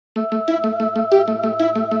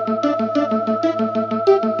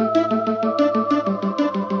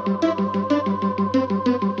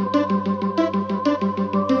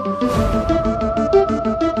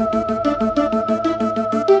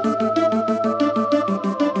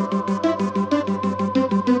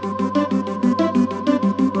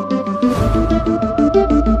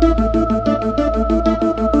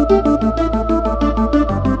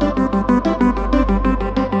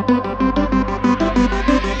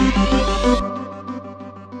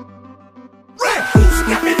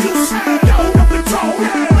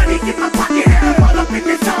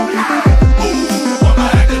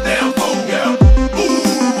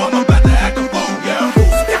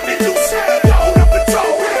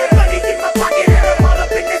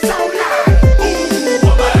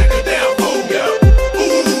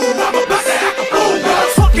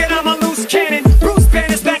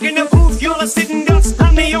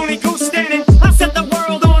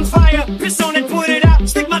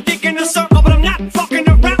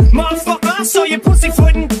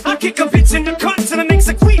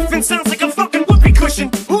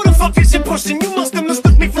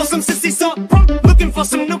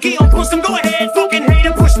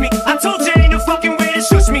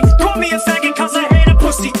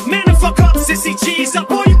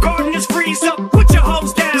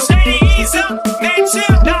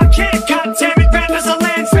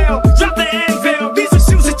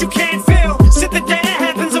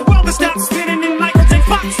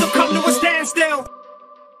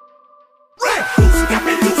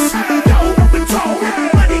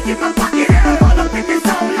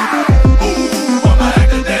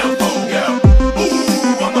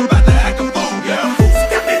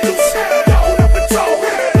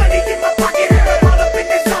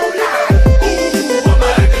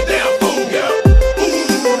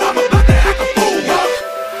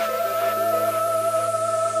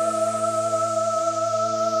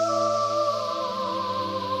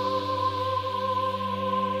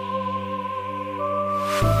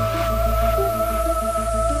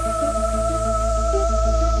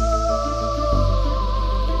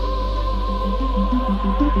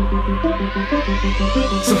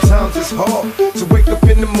Sometimes it's hard to wake up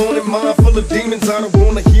in the morning, mind full of demons, I don't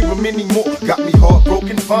wanna hear them anymore. Got me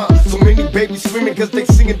heartbroken, fine. So many babies screaming cause they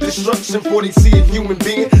seeing destruction before they see a human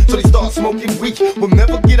being. So they start smoking weed. We'll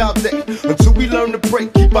never get out there until we learn to pray.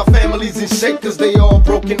 Keep our families in shape cause they all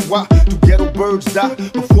broken. Why do ghetto birds die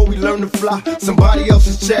before we learn to fly? Somebody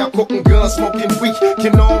else's child cooking guns, smoking weed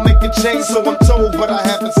can all make a change, so I'm told, but I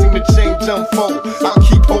haven't seen the change unfold. I'll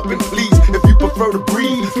keep hoping, please, if you prefer to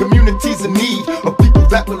breathe. Communities in need of people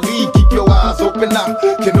that believe. Keep your eyes open, I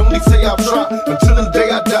can only say I'll try until